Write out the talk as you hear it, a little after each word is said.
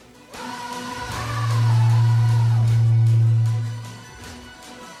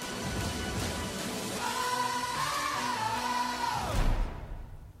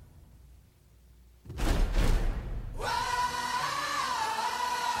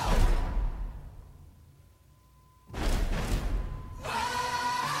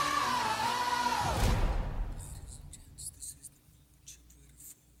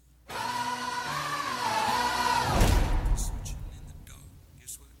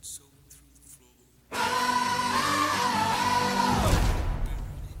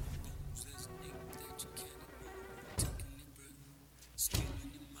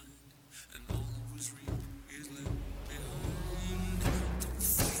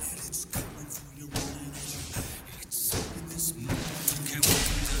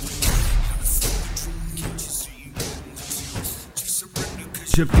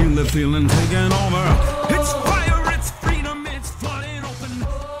you feel the feeling taking over? It's fire, it's freedom, it's flooding open.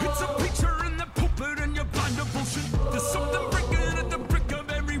 It's a picture in the pulpit and your blind devotion. There's something breaking at the brick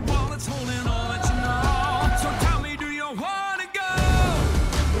of every wall. It's holding all that you know. So tell me, do you want to go?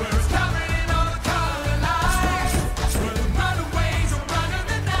 Where it's covered in all the color lights. It's where the runaways are running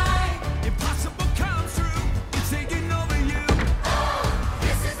the night. Impossible comes true. It's taking over you.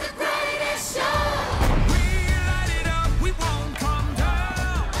 This is the greatest show. We light it up, we won't come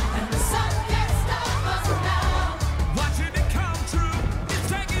down. And the sun can't stop us now. Watching it come true. It's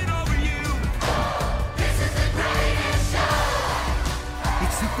taking over you. This is the greatest show.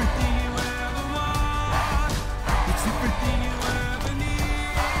 It's everything you ever want. It's everything you ever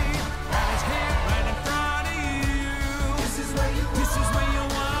need. And it's here right in front of you. This is where you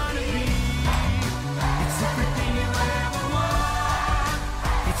want to be. It's everything you ever want.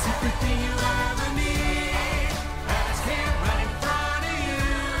 It's everything you ever need. And it's here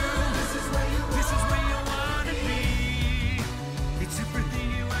right in front of you. This is where you want to be. It's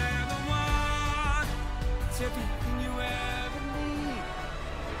everything you ever want. It's everything you ever need.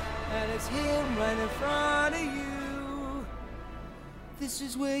 And it's here right in front of you. This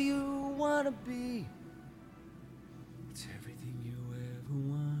is where you want to be. It's everything you ever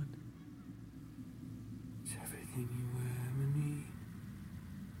want. It's everything you ever need.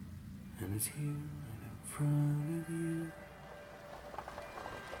 And it's here right in front of you.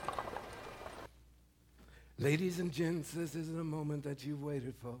 Ladies and gents, this is the moment that you've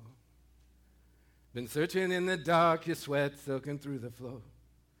waited for. Been searching in the dark, your sweat soaking through the floor.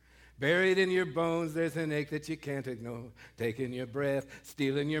 Buried in your bones, there's an ache that you can't ignore. Taking your breath,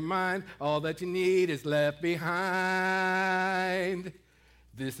 stealing your mind, all that you need is left behind.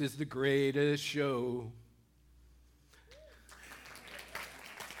 This is the greatest show.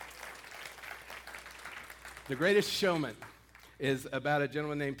 The Greatest Showman is about a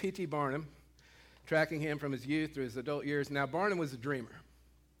gentleman named P.T. Barnum, tracking him from his youth through his adult years. Now, Barnum was a dreamer.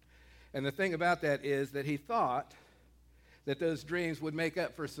 And the thing about that is that he thought that those dreams would make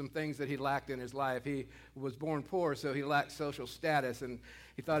up for some things that he lacked in his life. He was born poor, so he lacked social status, and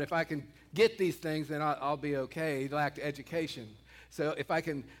he thought, if I can get these things, then I'll be okay. He lacked education. So if I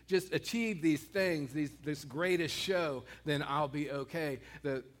can just achieve these things, this greatest show, then I'll be okay.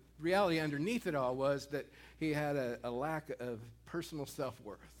 The reality underneath it all was that he had a lack of personal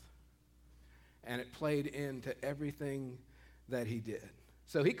self-worth, and it played into everything that he did.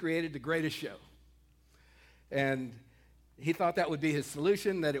 So he created the greatest show. And he thought that would be his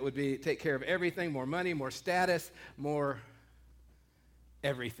solution, that it would be take care of everything, more money, more status, more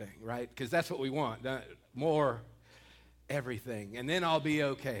everything, right? Because that's what we want, more everything. And then I'll be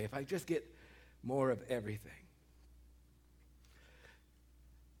okay if I just get more of everything.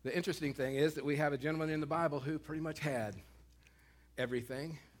 The interesting thing is that we have a gentleman in the Bible who pretty much had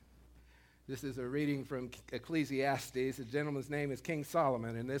everything. This is a reading from Ecclesiastes. The gentleman's name is King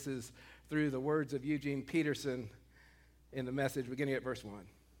Solomon, and this is through the words of Eugene Peterson in the Message, beginning at verse 1.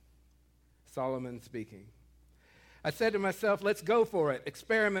 Solomon speaking. I said to myself, let's go for it.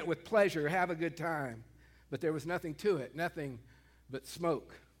 Experiment with pleasure, have a good time. But there was nothing to it, nothing but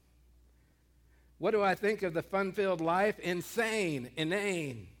smoke. What do I think of the fun-filled life? Insane,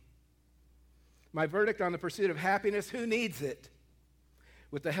 inane. My verdict on the pursuit of happiness, who needs it?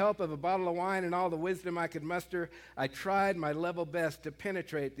 With the help of a bottle of wine and all the wisdom I could muster, I tried my level best to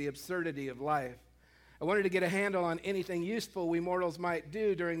penetrate the absurdity of life. I wanted to get a handle on anything useful we mortals might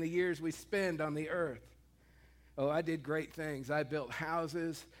do during the years we spend on the earth. Oh, I did great things. I built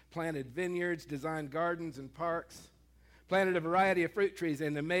houses, planted vineyards, designed gardens and parks, planted a variety of fruit trees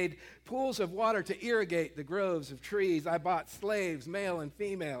in them, made pools of water to irrigate the groves of trees. I bought slaves, male and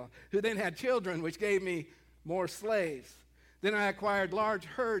female, who then had children, which gave me more slaves. Then I acquired large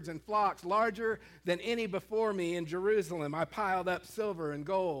herds and flocks, larger than any before me in Jerusalem. I piled up silver and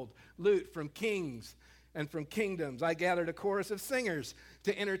gold, loot from kings and from kingdoms. I gathered a chorus of singers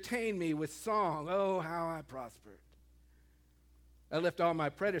to entertain me with song. Oh, how I prospered. I left all my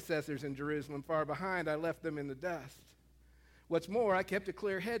predecessors in Jerusalem far behind. I left them in the dust. What's more, I kept a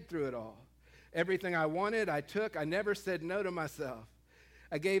clear head through it all. Everything I wanted, I took. I never said no to myself.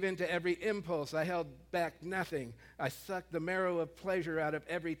 I gave in to every impulse. I held back nothing. I sucked the marrow of pleasure out of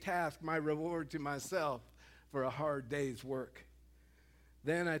every task, my reward to myself for a hard day's work.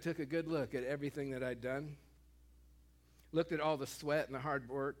 Then I took a good look at everything that I'd done, looked at all the sweat and the hard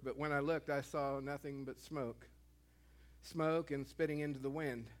work, but when I looked, I saw nothing but smoke. Smoke and spitting into the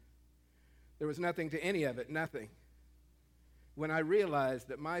wind. There was nothing to any of it, nothing. When I realized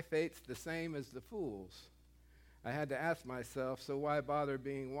that my fate's the same as the fool's, I had to ask myself, so why bother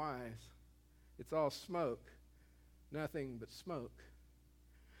being wise? It's all smoke, nothing but smoke.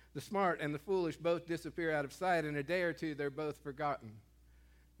 The smart and the foolish both disappear out of sight. In a day or two, they're both forgotten.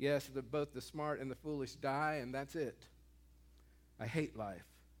 Yes, both the smart and the foolish die, and that's it. I hate life.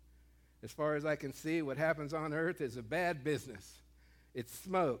 As far as I can see, what happens on earth is a bad business. It's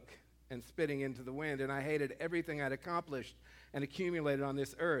smoke and spitting into the wind, and I hated everything I'd accomplished and accumulated on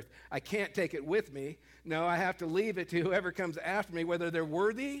this earth. I can't take it with me. No, I have to leave it to whoever comes after me, whether they're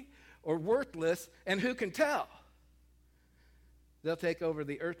worthy or worthless, and who can tell? They'll take over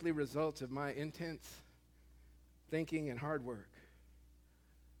the earthly results of my intense thinking and hard work.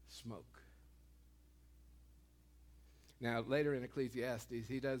 Smoke. Now, later in Ecclesiastes,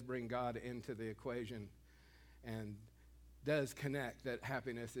 he does bring God into the equation and does connect that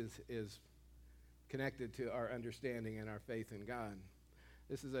happiness is connected to our understanding and our faith in God.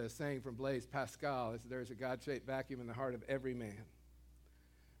 This is a saying from Blaise Pascal. There's a God-shaped vacuum in the heart of every man,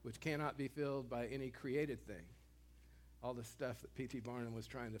 which cannot be filled by any created thing. All the stuff that P.T. Barnum was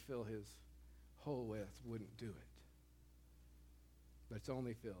trying to fill his hole with wouldn't do it. But it's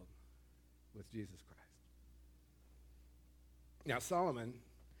only filled with Jesus Christ. Now, Solomon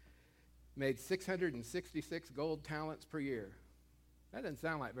made 666 gold talents per year. That doesn't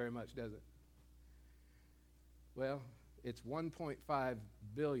sound like very much, does it? Well, it's 1.5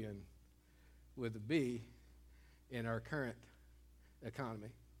 billion with a B in our current economy.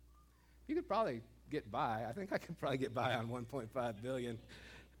 You could probably get by. I think I could probably get by on 1.5 billion.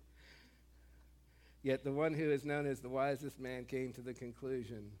 Yet the one who is known as the wisest man came to the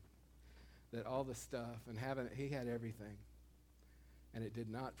conclusion that all the stuff and he had everything, and it did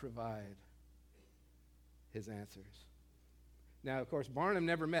not provide his answers. Now, of course, Barnum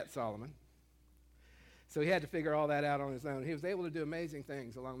never met Solomon, so he had to figure all that out on his own. He was able to do amazing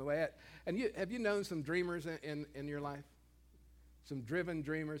things along the way. And have you known some dreamers in your life? Some driven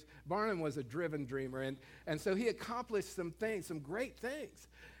dreamers? Barnum was a driven dreamer, and so he accomplished some things, some great things,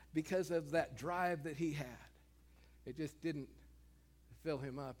 because of that drive that he had. It just didn't fill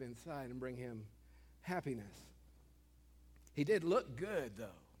him up inside and bring him happiness. He did look good, though.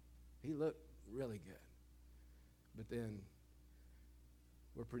 He looked really good. But then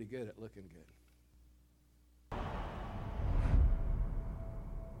we're pretty good at looking good.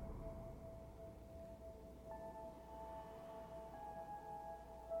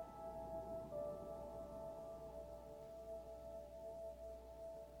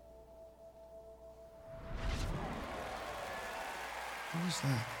 What was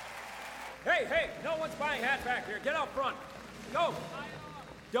that? Hey, no one's buying hats back here. Get out front. Go.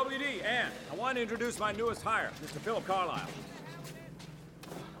 WD, Ann, I want to introduce my newest hire, Mr. Philip Carlisle.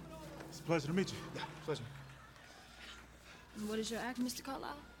 It's a pleasure to meet you. Yeah, pleasure. And what is your act, Mr.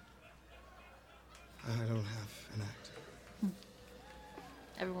 Carlisle? I don't have an act.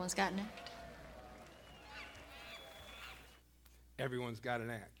 Everyone's got an act. Everyone's got an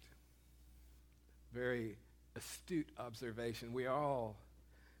act. Very astute observation. We all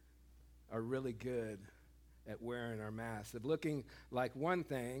are really good at wearing our masks, of looking like one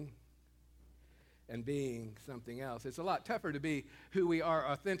thing and being something else. It's a lot tougher to be who we are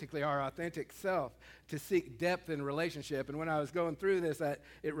authentically, our authentic self, to seek depth in relationship. And when I was going through this,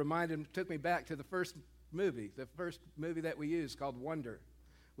 took me back to the first movie that we used called Wonder,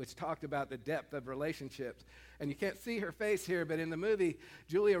 which talked about the depth of relationships. And you can't see her face here, but in the movie,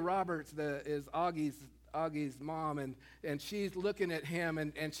 Julia Roberts is Augie's mom, and she's looking at him,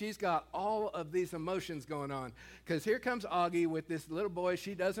 and she's got all of these emotions going on. Because here comes Augie with this little boy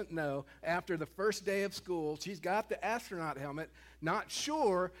she doesn't know after the first day of school. She's got the astronaut helmet, not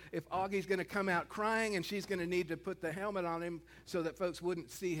sure if Augie's going to come out crying, and she's going to need to put the helmet on him so that folks wouldn't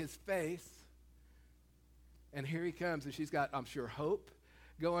see his face. And here he comes, and she's got, I'm sure, hope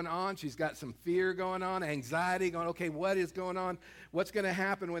going on. She's got some fear going on, anxiety going, okay, what is going on? What's going to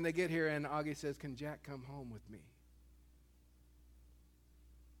happen when they get here? And Augie says, can Jack come home with me?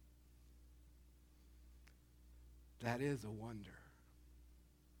 That is a wonder.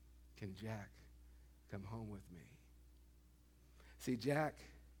 Can Jack come home with me? See, Jack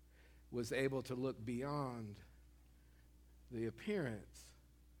was able to look beyond the appearance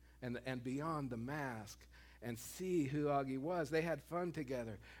and beyond the mask and see who Augie was. They had fun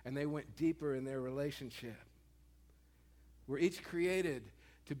together, and they went deeper in their relationship. We're each created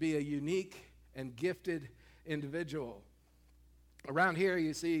to be a unique and gifted individual. Around here,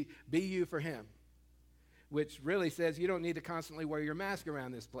 you see, be you for him, which really says you don't need to constantly wear your mask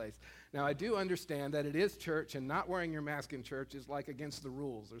around this place. Now, I do understand that it is church, and not wearing your mask in church is like against the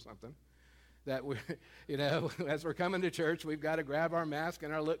rules or something. That we, as we're coming to church, we've got to grab our mask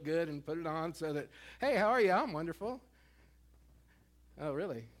and our look good and put it on so that, hey, how are you? I'm wonderful. Oh,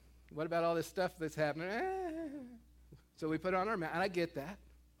 really? What about all this stuff that's happening? So we put on our mask, and I get that.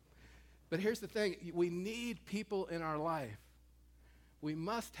 But here's the thing, we need people in our life. We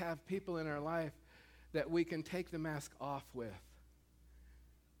must have people in our life that we can take the mask off with.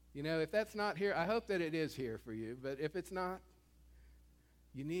 You know, if that's not here, I hope that it is here for you, but if it's not,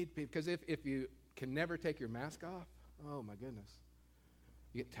 you need people. Because if you can never take your mask off, oh my goodness,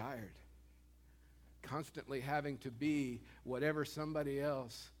 you get tired. Constantly having to be whatever somebody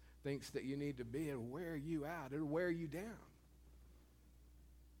else thinks that you need to be, and wear you out, it'll wear you down.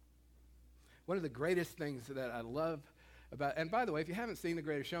 One of the greatest things that I love about, and by the way, if you haven't seen The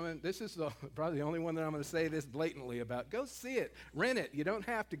Greatest Showman, this is probably the only one that I'm going to say this blatantly about. Go see it. Rent it. You don't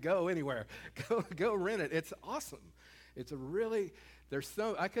have to go anywhere. Go rent it. It's awesome. It's a really,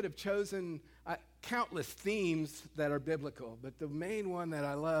 I could have chosen countless themes that are biblical, but the main one that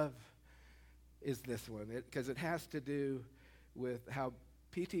I love is this one, because it has to do with how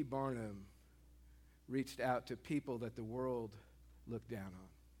P.T. Barnum reached out to people that the world looked down on.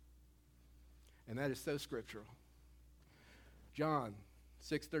 And that is so scriptural. John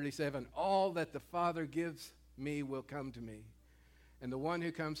 6:37, all that the Father gives me will come to me, and the one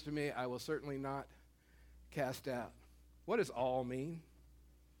who comes to me I will certainly not cast out. What does all mean?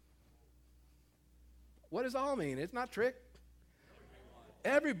 What does all mean? It's not trick.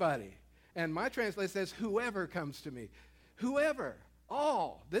 Everybody. And my translation says, whoever comes to me. Whoever.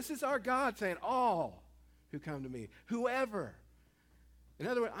 All. This is our God saying, all who come to me. Whoever. In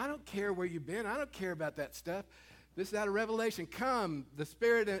other words, I don't care where you've been. I don't care about that stuff. This is out of Revelation. Come. The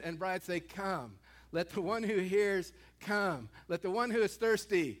Spirit and bride say, come. Let the one who hears come. Let the one who is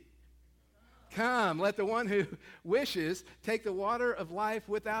thirsty come. Let the one who wishes take the water of life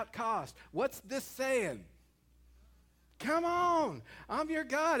without cost. What's this saying? Come on. I'm your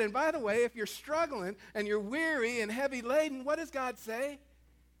God. And by the way, if you're struggling and you're weary and heavy laden, what does God say?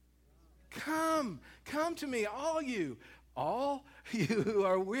 Come. Come to me, all you who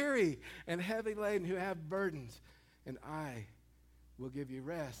are weary and heavy laden, who have burdens, and I will give you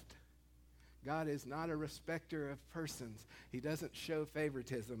rest. God is not a respecter of persons. He doesn't show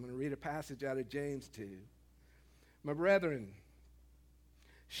favoritism. I'm going to read a passage out of James 2. My brethren,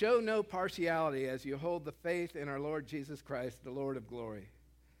 show no partiality as you hold the faith in our Lord Jesus Christ, the Lord of glory.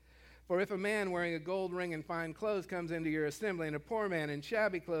 For if a man wearing a gold ring and fine clothes comes into your assembly, and a poor man in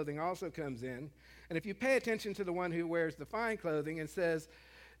shabby clothing also comes in, and if you pay attention to the one who wears the fine clothing and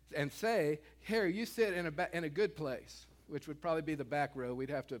say, here, you sit in a good place, which would probably be the back row. We'd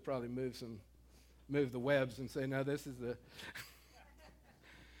have to probably move the webs and say, no, this is the...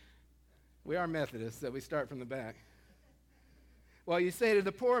 We are Methodists, so we start from the back. Well, you say to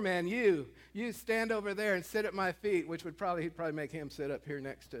the poor man, you stand over there and sit at my feet, which he'd probably make him sit up here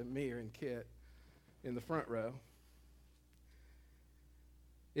next to me or in Kit in the front row.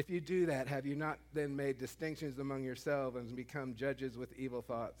 If you do that, have you not then made distinctions among yourselves and become judges with evil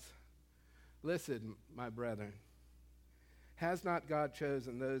thoughts? Listen, my brethren, has not God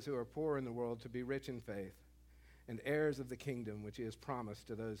chosen those who are poor in the world to be rich in faith and heirs of the kingdom which he has promised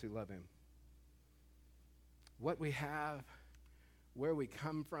to those who love him? What we have, where we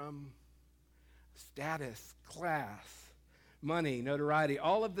come from, status, class, money, notoriety,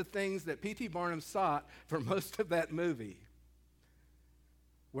 all of the things that P.T. Barnum sought for most of that movie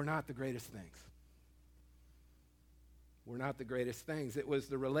were not the greatest things. Were not the greatest things. It was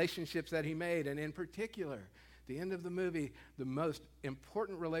the relationships that he made, and in particular, the end of the movie, the most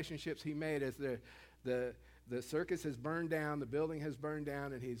important relationships he made as the circus has burned down, the building has burned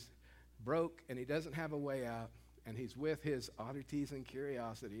down, and he's broke, and he doesn't have a way out, and he's with his oddities and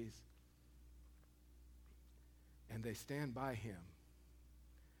curiosities, and they stand by him,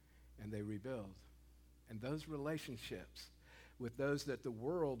 and they rebuild. And those relationships with those that the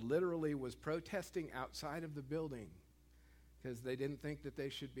world literally was protesting outside of the building because they didn't think that they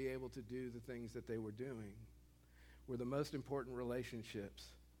should be able to do the things that they were doing were the most important relationships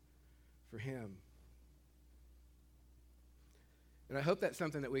for him. And I hope that's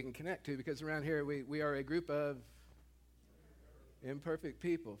something that we can connect to, because around here we are a group of imperfect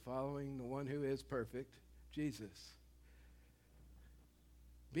people following the one who is perfect, Jesus.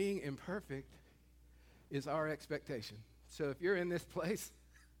 Being imperfect is our expectation. So if you're in this place,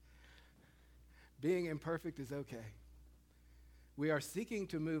 being imperfect is okay. We are seeking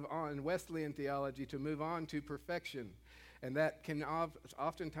to move on, Wesleyan theology, to move on to perfection. And that can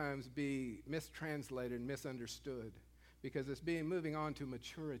oftentimes be mistranslated and misunderstood because it's moving on to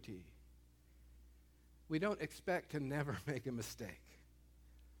maturity. We don't expect to never make a mistake,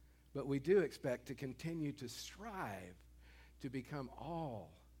 but we do expect to continue to strive to become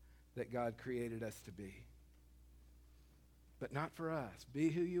all that God created us to be. But not for us. Be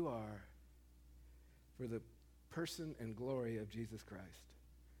who you are for the person and glory of Jesus Christ.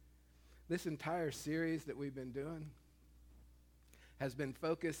 This entire series that we've been doing has been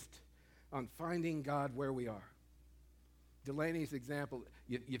focused on finding God where we are. Delaney's example,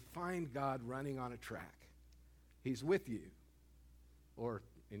 you find God running on a track. He's with you. Or,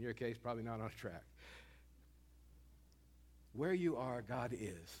 in your case, probably not on a track. Where you are, God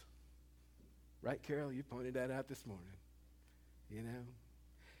is. Right, Carol? You pointed that out this morning. You know?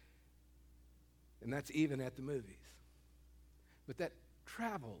 And that's even at the movies. But that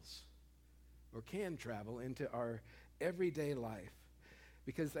travels, or can travel, into our everyday life.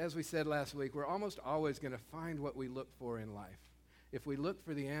 Because as we said last week, we're almost always going to find what we look for in life. If we look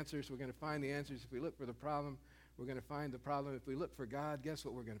for the answers, we're going to find the answers. If we look for the problem, we're going to find the problem. If we look for God, guess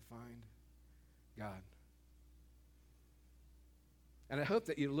what we're going to find? God. And I hope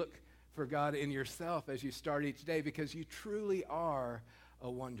that you look for God in yourself as you start each day, because you truly are a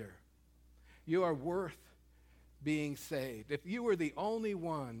wonder. You are worth being saved. If you were the only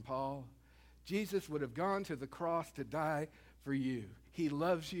one, Paul, Jesus would have gone to the cross to die for you. He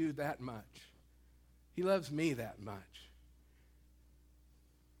loves you that much. He loves me that much.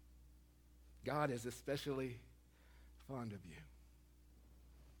 God is especially fond of you.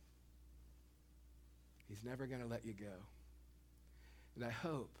 He's never going to let you go. And I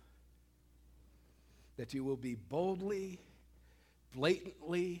hope that you will be boldly,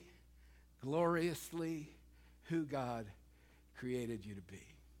 blatantly, gloriously who God created you to be.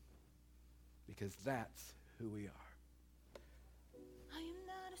 Because that's who we are. I am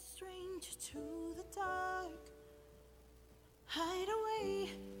not a stranger to the dark. Hide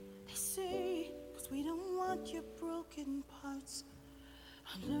away, they say, 'cause we don't want your broken parts.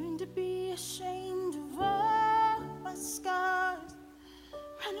 I learned to be ashamed of all my scars.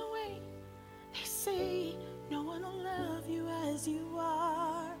 Run away, they say, no one will love you as you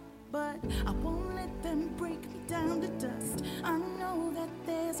are. But I won't let them break me down to dust. I know that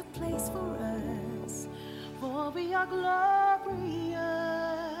there's a place for us, for we are glorious.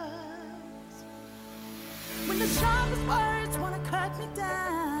 When the sharpest words want to cut me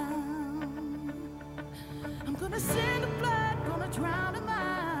down, I'm gonna send the blood, gonna drown them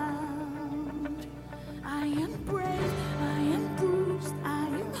out. I am brave, I am bruised, I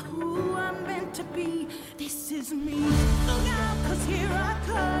am who I'm meant to be. This is me. Look out, 'cause here I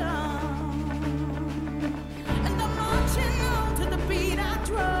come. And I'm marching on to the beat I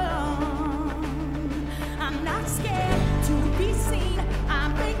drum. I'm not scared to be seen. I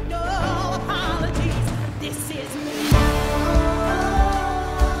make no apologies. This is me.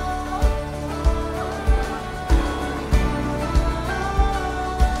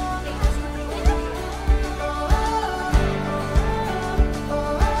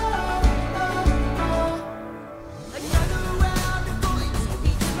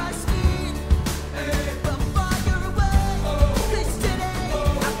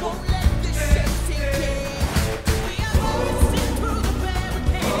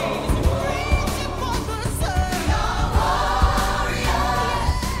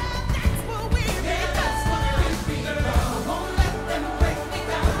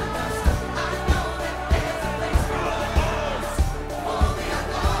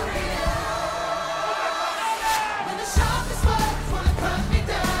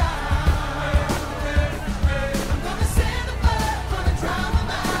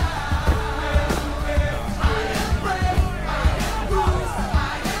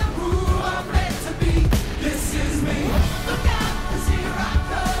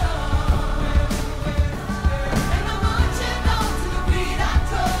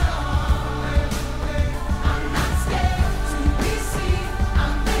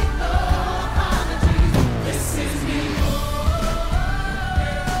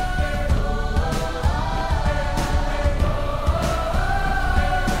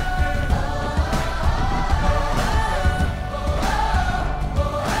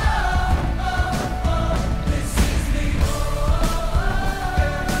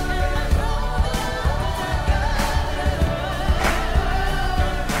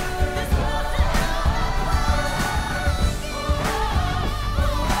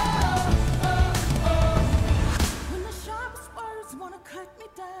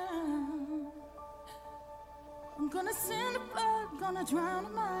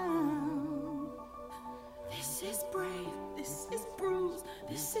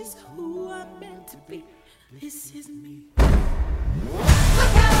 This is me.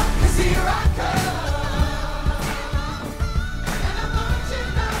 Look out, 'cause here I come. And I'm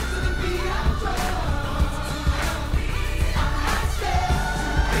marching out to the beat I drum. I'm not scared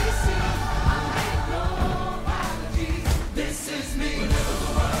to be seen. I make no apologies. This is me. Whenever the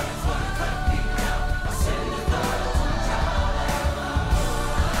words wanna cut me down, I send the thoughts and try.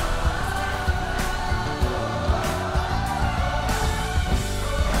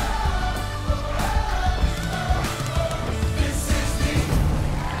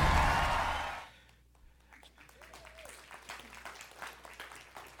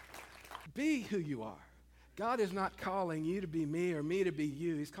 you are. God is not calling you to be me or me to be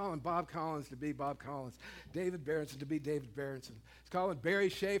you. He's calling Bob Collins to be Bob Collins, David Berenson to be David Berenson. He's calling Barry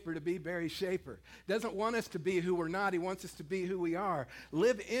Schaefer to be Barry Schaefer. He doesn't want us to be who we're not. He wants us to be who we are.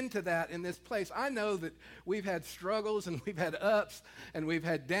 Live into that in this place. I know that we've had struggles and we've had ups and we've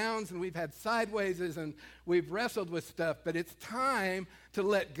had downs and we've had sidewayses and we've wrestled with stuff, but it's time to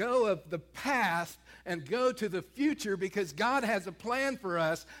let go of the past and go to the future because God has a plan for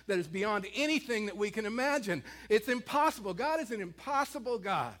us that is beyond anything that we can imagine. It's impossible. God is an impossible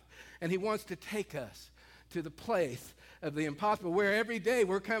God, and he wants to take us to the place of the impossible where every day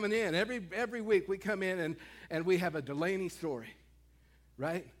we're coming in. Every week we come in and we have a Delaney story,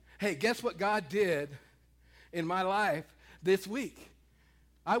 right? Hey, guess what God did in my life this week?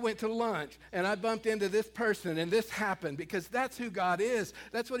 I went to lunch and I bumped into this person and this happened because that's who God is.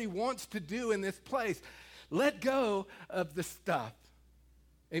 That's what he wants to do in this place. Let go of the stuff.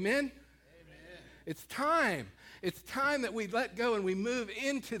 Amen? Amen. It's time. It's time that we let go and we move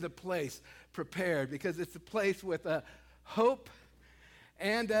into the place prepared because it's a place with a hope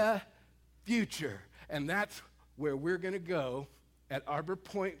and a future. And that's where we're going to go at Arbor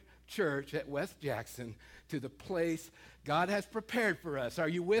Point Church at West Jackson, to the place God has prepared for us. Are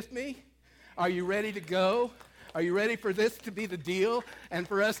you with me? Are you ready to go? Are you ready for this to be the deal and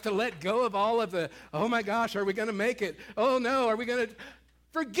for us to let go of all of the, oh my gosh, are we going to make it? Oh no, are we going to?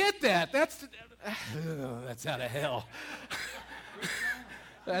 Forget that. That's out of hell.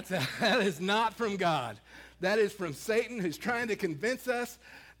 That is not from God. That is from Satan, who's trying to convince us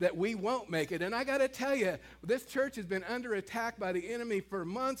that we won't make it. And I got to tell you, this church has been under attack by the enemy for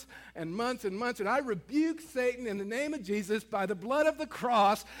months and months and months. And I rebuke Satan in the name of Jesus by the blood of the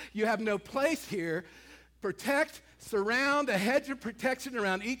cross. You have no place here. Protect, surround, a hedge of protection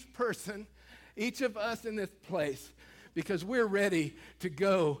around each person, each of us in this place, because we're ready to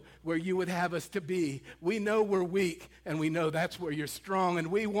go where you would have us to be. We know we're weak, and we know that's where you're strong,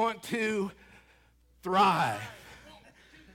 and we want to thrive.